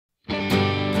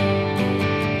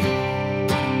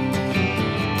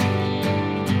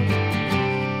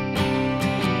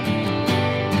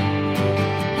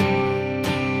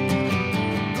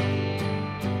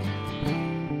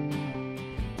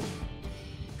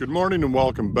Good morning and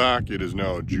welcome back. It is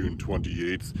now June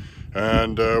 28th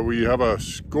and we have a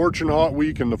scorching hot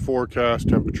week in the forecast.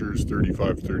 Temperatures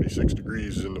 35-36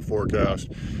 degrees in the forecast,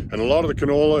 and a lot of the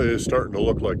canola is starting to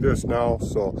look like this now.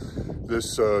 So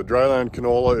this dryland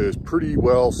canola is pretty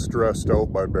well stressed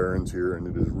out by barons here, and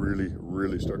it is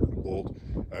really starting to bolt,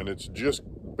 and it's just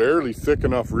barely thick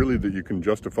enough really that you can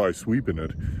justify sweeping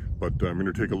it. But I'm going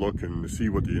to take a look and see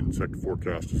what the insect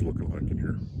forecast is looking like in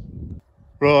here.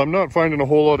 Well, I'm not finding a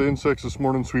whole lot of insects this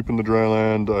morning sweeping the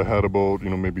dryland. I had about,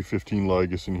 maybe 15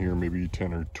 lygus in here, maybe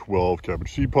 10 or 12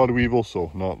 cabbage seed pod weevil,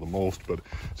 so not the most, but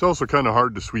it's also kind of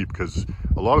hard to sweep because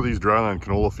a lot of these dryland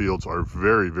canola fields are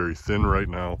very thin right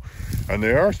now, and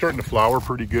they are starting to flower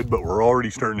pretty good, but we're already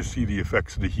starting to see the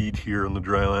effects of the heat here on the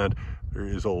dryland. There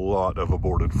is a lot of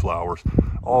aborted flowers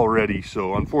already,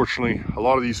 so unfortunately a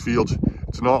lot of these fields,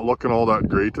 it's not looking all that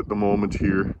great at the moment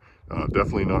here.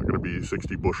 Definitely not going to be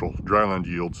 60 bushel dryland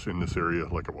yields in this area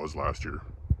like it was last year.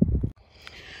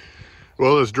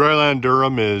 Well, this dryland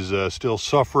durum is still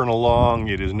suffering along.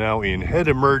 It is now in head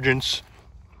emergence,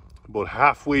 about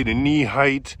halfway to knee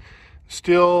height,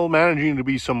 still managing to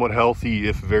be somewhat healthy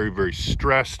if very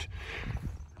stressed.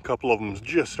 A couple of them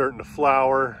just starting to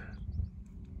flower,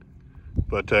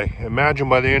 but I imagine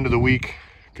by the end of the week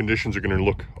conditions are going to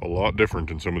look a lot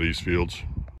different in some of these fields.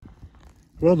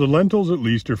 Well, the lentils at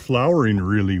least are flowering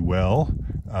really well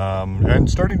and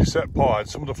starting to set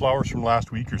pods. Some of the flowers from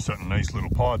last week are setting nice little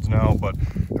pods now, but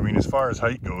I mean, as far as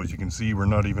height goes, you can see we're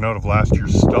not even out of last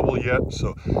year's stubble yet,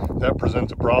 so that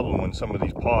presents a problem when some of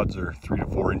these pods are 3 to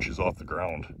 4 inches off the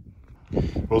ground.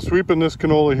 Well, sweeping this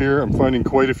canola here, I'm finding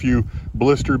quite a few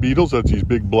blister beetles. That's these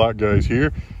big black guys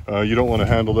here. You don't want to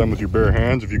handle them with your bare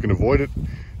hands if you can avoid it.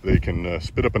 They can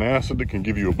spit up an acid that can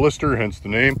give you a blister, hence the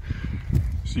name.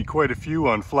 See quite a few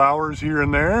on flowers here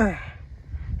and there,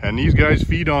 and these guys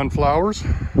feed on flowers,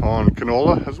 on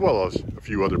canola, as well as a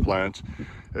few other plants.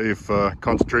 If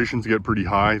concentrations get pretty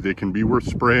high, they can be worth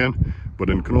spraying, but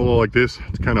in canola like this,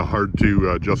 it's kind of hard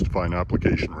to justify an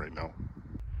application right now.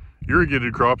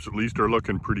 Irrigated crops at least are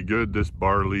looking pretty good. This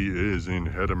barley is in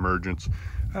head emergence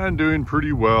and doing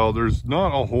pretty well. There's not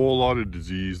a whole lot of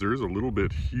disease. There's a little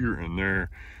bit here and there,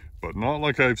 but not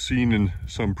like I've seen in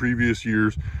some previous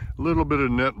years. A little bit of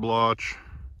net blotch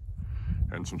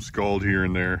and some scald here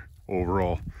and there.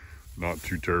 Overall, not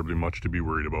too terribly much to be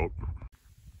worried about.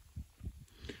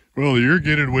 Well, the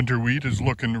irrigated winter wheat is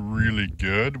looking really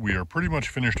good. We are pretty much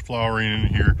finished flowering in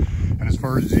here. And as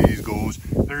far as disease goes,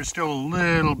 there's still a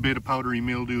little bit of powdery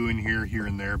mildew in here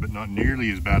and there, but not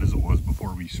nearly as bad as it was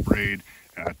before we sprayed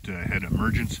at head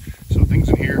emergence. So things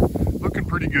in here looking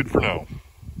pretty good for now.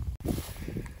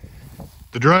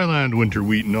 The dryland winter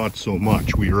wheat, not so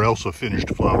much. We are also finished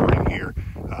flowering here,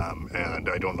 and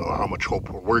I don't know how much hope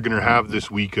we're going to have this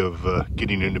week of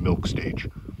getting into milk stage.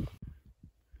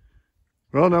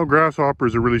 Well, now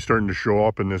grasshoppers are really starting to show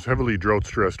up in this heavily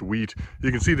drought-stressed wheat.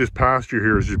 You can see this pasture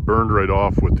here is just burned right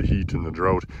off with the heat and the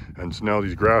drought, and so now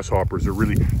these grasshoppers are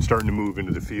really starting to move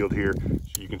into the field here.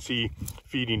 So you can see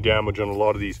feeding damage on a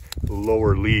lot of these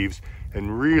lower leaves,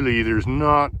 and really there's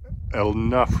not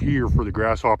enough here for the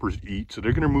grasshoppers to eat, so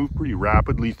they're going to move pretty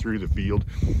rapidly through the field.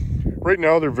 Right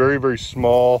now they're very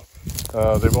small.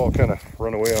 They've all kind of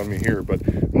run away on me here, but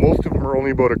most of them are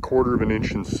only about 1/4 of an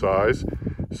inch in size.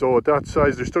 So at that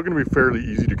size, they're still going to be fairly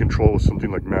easy to control with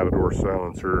something like Matador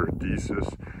Silencer or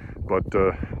Decis. But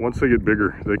once they get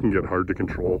bigger, they can get hard to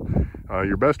control.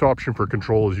 Your best option for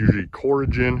control is usually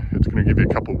Coragen. It's going to give you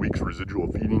a couple weeks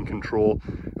residual feeding control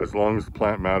as long as the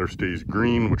plant matter stays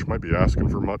green, which might be asking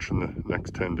for much in the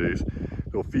next 10 days.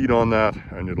 They'll feed on that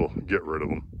and it'll get rid of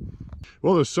them.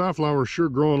 Well, the safflower is sure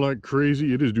growing like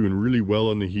crazy. It is doing really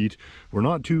well in the heat. We're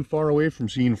not too far away from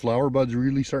seeing flower buds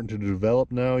really starting to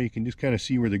develop now. You can just kind of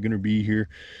see where they're going to be here.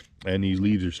 And these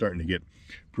leaves are starting to get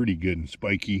pretty good and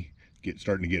spiky.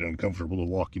 Starting to get uncomfortable to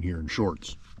walk in here in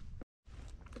shorts.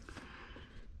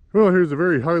 Well, here's a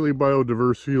very highly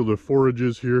biodiverse field of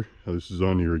forages here. This is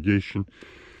on irrigation.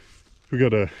 We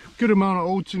got a good amount of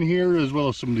oats in here, as well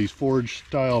as some of these forage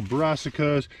style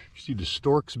brassicas. You see the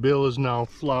stork's bill is now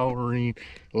flowering,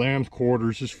 lamb's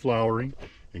quarters is flowering,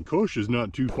 and kochia is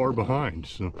not too far behind.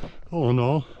 So all in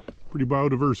all, pretty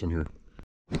biodiverse in here.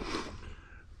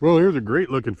 Well, here's a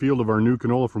great looking field of our new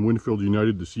canola from Winfield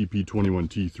United, the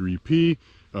CP21T3P.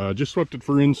 Just swept it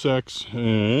for insects,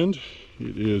 and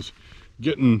it is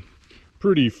getting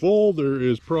pretty full. There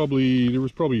was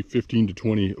probably 15 to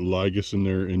 20 lygus in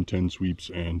there in 10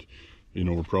 sweeps, and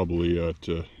we're probably at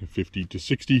 50 to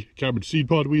 60 cabbage seed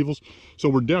pod weevils. So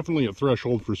we're definitely at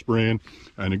threshold for spraying,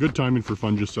 and a good timing for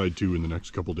fungicide too in the next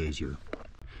couple days here.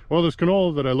 Well, this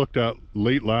canola that I looked at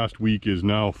late last week is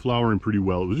now flowering pretty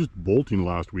well. It was just bolting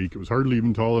last week. It was hardly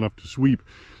even tall enough to sweep.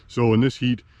 So in this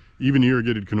heat, even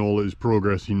irrigated canola is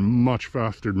progressing much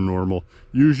faster than normal.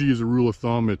 Usually, as a rule of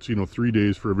thumb, it's 3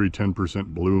 days for every 10%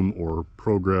 bloom or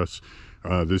progress.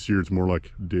 This year it's more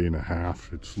like a day and a half.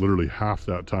 It's literally half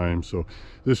that time. So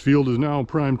this field is now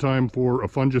prime time for a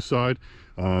fungicide.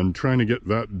 Trying to get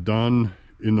that done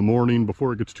in the morning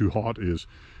before it gets too hot is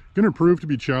going to prove to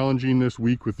be challenging this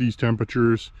week with these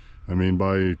temperatures. I mean,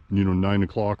 by 9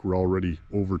 o'clock we're already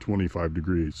over 25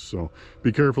 degrees. So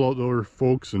be careful out there,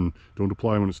 folks, and don't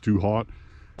apply when it's too hot.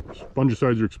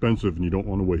 Fungicides are expensive and you don't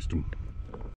want to waste them.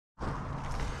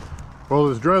 Well,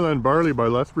 this Dryland barley by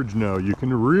Lethbridge now, you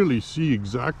can really see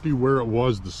exactly where it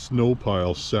was the snow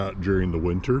pile sat during the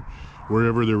winter.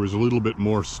 Wherever there was a little bit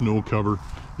more snow cover,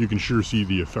 you can sure see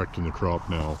the effect in the crop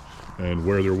now. And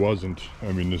where there wasn't,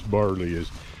 I mean, this barley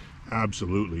is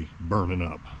absolutely burning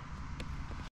up.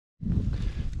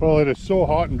 Well, it is so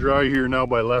hot and dry here now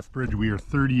by Lethbridge. We are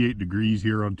 38 degrees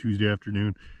here on Tuesday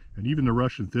afternoon, and even the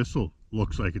Russian thistle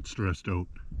looks like it's stressed out.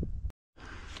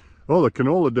 Well, the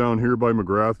canola down here by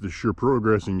McGrath is sure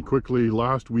progressing quickly.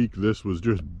 Last week this was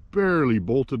just barely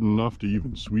bolted enough to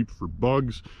even sweep for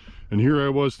bugs. And here I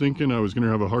was thinking I was going to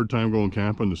have a hard time going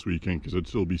camping this weekend because I'd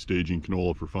still be staging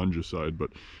canola for fungicide.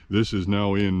 But this is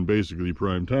now in basically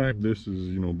prime time. This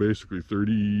is, basically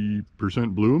 30%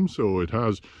 bloom. So it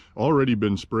has already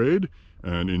been sprayed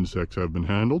and insects have been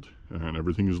handled and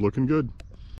everything is looking good.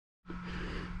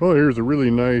 Well, here's a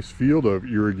really nice field of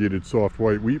irrigated soft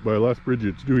white wheat by Lethbridge.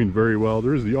 It's doing very well.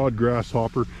 There's the odd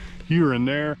grasshopper here and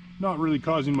there, not really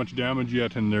causing much damage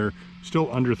yet, and they're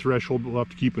still under threshold. We'll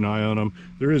have to keep an eye on them.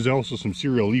 There is also some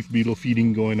cereal leaf beetle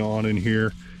feeding going on in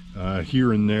here,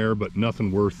 here and there, but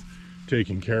nothing worth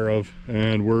taking care of.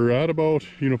 And we're at about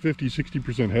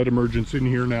 50-60% head emergence in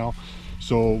here now.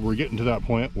 So we're getting to that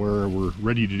point where we're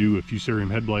ready to do a fusarium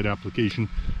head blight application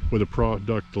with a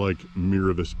product like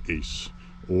Miravis Ace.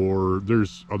 Or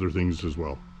there's other things as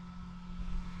well.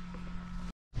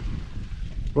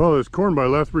 Well, this corn by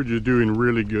Lethbridge is doing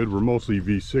really good. We're mostly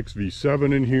V6,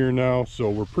 V7 in here now, so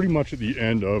we're pretty much at the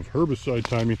end of herbicide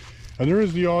timing. And there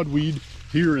is the odd weed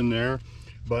here and there,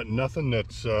 but nothing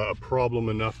that's a problem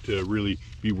enough to really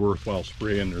be worthwhile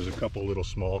spraying. There's a couple little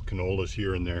small canolas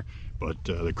here and there, but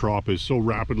the crop is so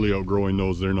rapidly outgrowing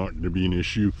those, they're not going to be an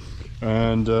issue.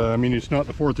 And I mean, it's not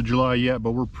the 4th of July yet,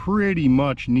 but we're pretty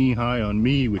much knee-high on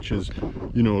me, which is,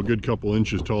 a good couple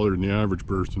inches taller than the average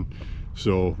person.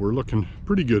 So we're looking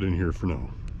pretty good in here for now.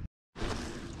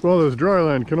 Well, this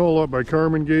Dryland canola up by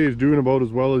Carmen Gay is doing about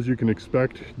as well as you can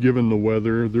expect given the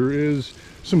weather. There is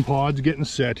some pods getting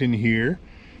set in here,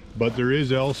 but there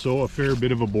is also a fair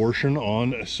bit of abortion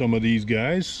on some of these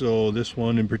guys. So this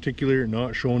one in particular,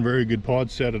 not showing very good pod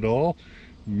set at all.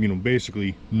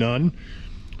 Basically none.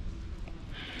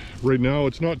 Right now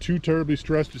it's not too terribly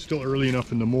stressed. It's still early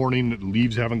enough in the morning that the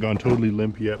leaves haven't gone totally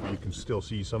limp yet, but you can still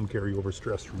see some carryover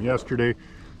stress from yesterday.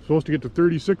 Supposed to get to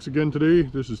 36 again today.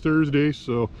 This is Thursday,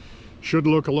 so should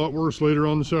look a lot worse later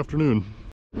on this afternoon.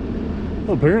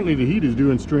 Well, apparently the heat is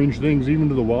doing strange things even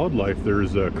to the wildlife.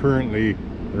 There's currently,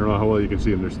 I don't know how well you can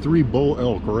see them, there's 3 bull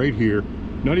elk right here,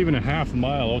 not even a half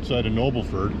mile outside of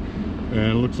Nobleford,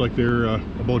 and it looks like they're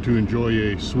about to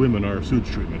enjoy a swim in our sewage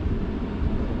treatment.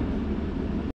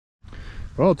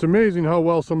 Well, it's amazing how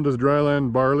well some of this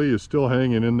Dryland barley is still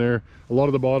hanging in there. A lot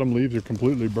of the bottom leaves are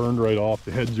completely burned right off.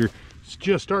 The heads are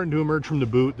just starting to emerge from the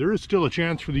boot. There is still a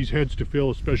chance for these heads to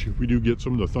fill, especially if we do get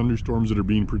some of the thunderstorms that are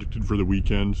being predicted for the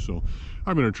weekend. So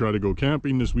I'm going to try to go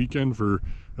camping this weekend for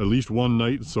at least one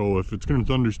night. So if it's going to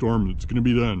thunderstorm, it's going to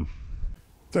be then.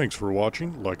 Thanks for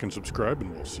watching. Like and subscribe,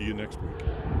 and we'll see you next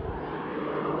week.